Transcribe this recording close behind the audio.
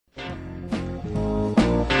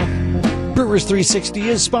Brewers 360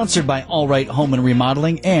 is sponsored by All Right Home and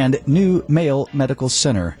Remodeling and New Mayo Medical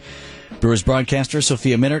Center. Brewers broadcaster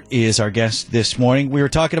Sophia Minnaert is our guest this morning. We were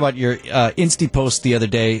talking about your Insta post the other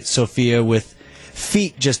day, Sophia, with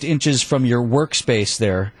feet just inches from your workspace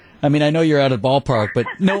there. I mean, I know you're out of ballpark, but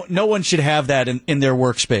no one should have that in their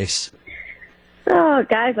workspace. Oh,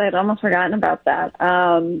 guys, I'd almost forgotten about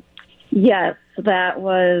that. Yes, that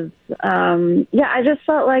was, I just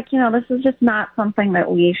felt like, this is just not something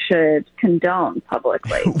that we should condone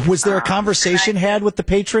publicly. Was there a conversation had with the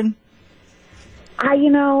patron? I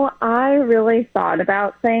really thought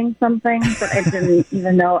about saying something, but I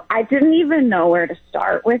didn't even know where to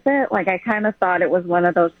start with it. Like, I kind of thought it was one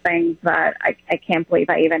of those things that I can't believe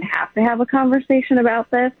I even have to have a conversation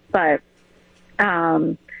about this. But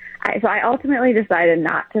so I ultimately decided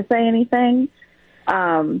not to say anything.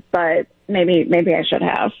 But maybe I should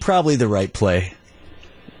have. Probably the right play.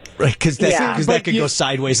 Right, because that could go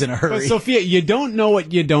sideways in a hurry. But Sophia, you don't know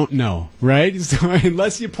what you don't know, right? So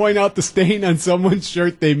unless you point out the stain on someone's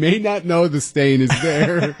shirt, they may not know the stain is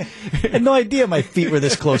there. I had no idea my feet were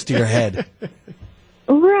this close to your head.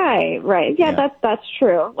 Right. Yeah, that's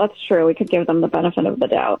true. That's true. We could give them the benefit of the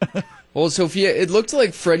doubt. Well, Sophia, it looked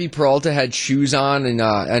like Freddie Peralta had shoes on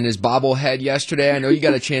and his bobblehead yesterday. I know you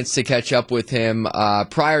got a chance to catch up with him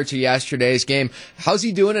prior to yesterday's game. How's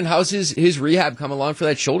he doing, and how's his rehab come along for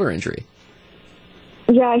that shoulder injury?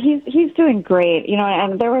 Yeah, he's doing great.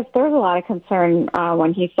 And there was a lot of concern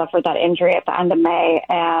when he suffered that injury at the end of May,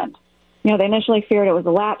 and they initially feared it was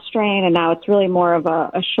a lat strain, and now it's really more of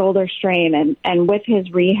a shoulder strain. And with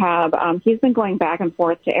his rehab, he's been going back and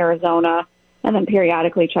forth to Arizona and then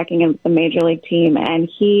periodically checking in with the major league team. And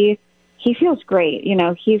he feels great.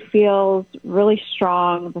 He feels really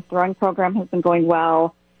strong. The throwing program has been going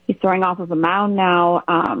well. He's throwing off of a mound now.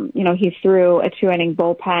 He threw a 2-inning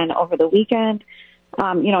bullpen over the weekend,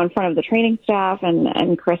 in front of the training staff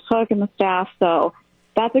and Chris Hook and the staff. So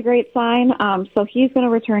that's a great sign. So he's going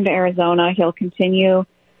to return to Arizona. He'll continue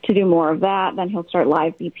to do more of that. Then he'll start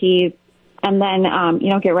live BPs and then,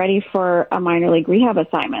 get ready for a minor league rehab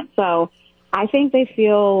assignment. So I think they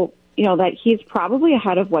feel, that he's probably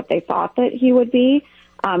ahead of what they thought that he would be.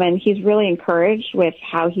 And he's really encouraged with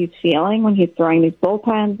how he's feeling when he's throwing these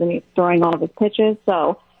bullpens and he's throwing all of his pitches.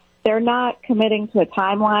 So they're not committing to a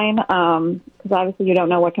timeline because obviously you don't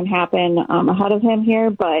know what can happen ahead of him here.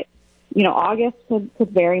 But, August could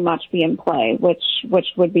very much be in play, which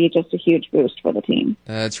would be just a huge boost for the team.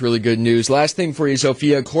 That's really good news. Last thing for you,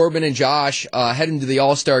 Sophia, Corbin and Josh heading to the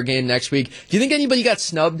All-Star game next week. Do you think anybody got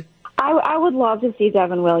snubbed? I would love to see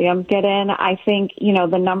Devin Williams get in. I think,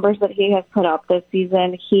 the numbers that he has put up this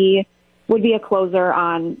season, he would be a closer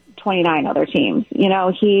on 29 other teams.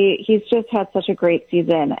 He's just had such a great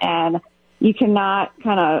season, and you cannot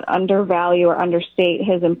kind of undervalue or understate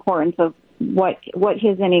his importance of what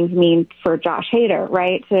his innings mean for Josh Hader,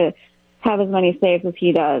 right, to have as many saves as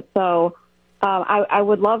he does. So I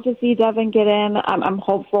would love to see Devin get in. I'm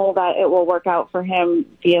hopeful that it will work out for him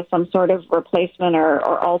via some sort of replacement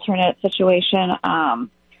or alternate situation.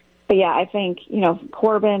 But yeah, I think,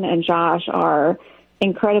 Corbin and Josh are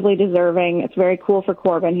incredibly deserving. It's very cool for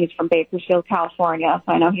Corbin. He's from Bakersfield, California.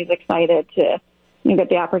 So I know he's excited to get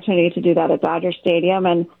the opportunity to do that at Dodger Stadium.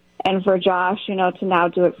 And for Josh, to now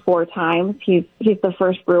do it 4 times, he's the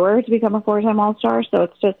first Brewer to become a 4-time All-Star. So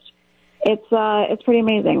it's pretty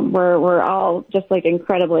amazing. We're all just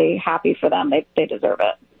incredibly happy for them. They deserve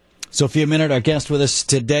it. Sophia Minnaert, our guest with us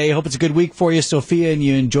today. Hope it's a good week for you, Sophia, and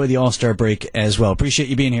you enjoy the All-Star break as well. Appreciate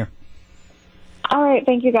you being here. All right.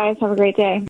 Thank you, guys. Have a great day.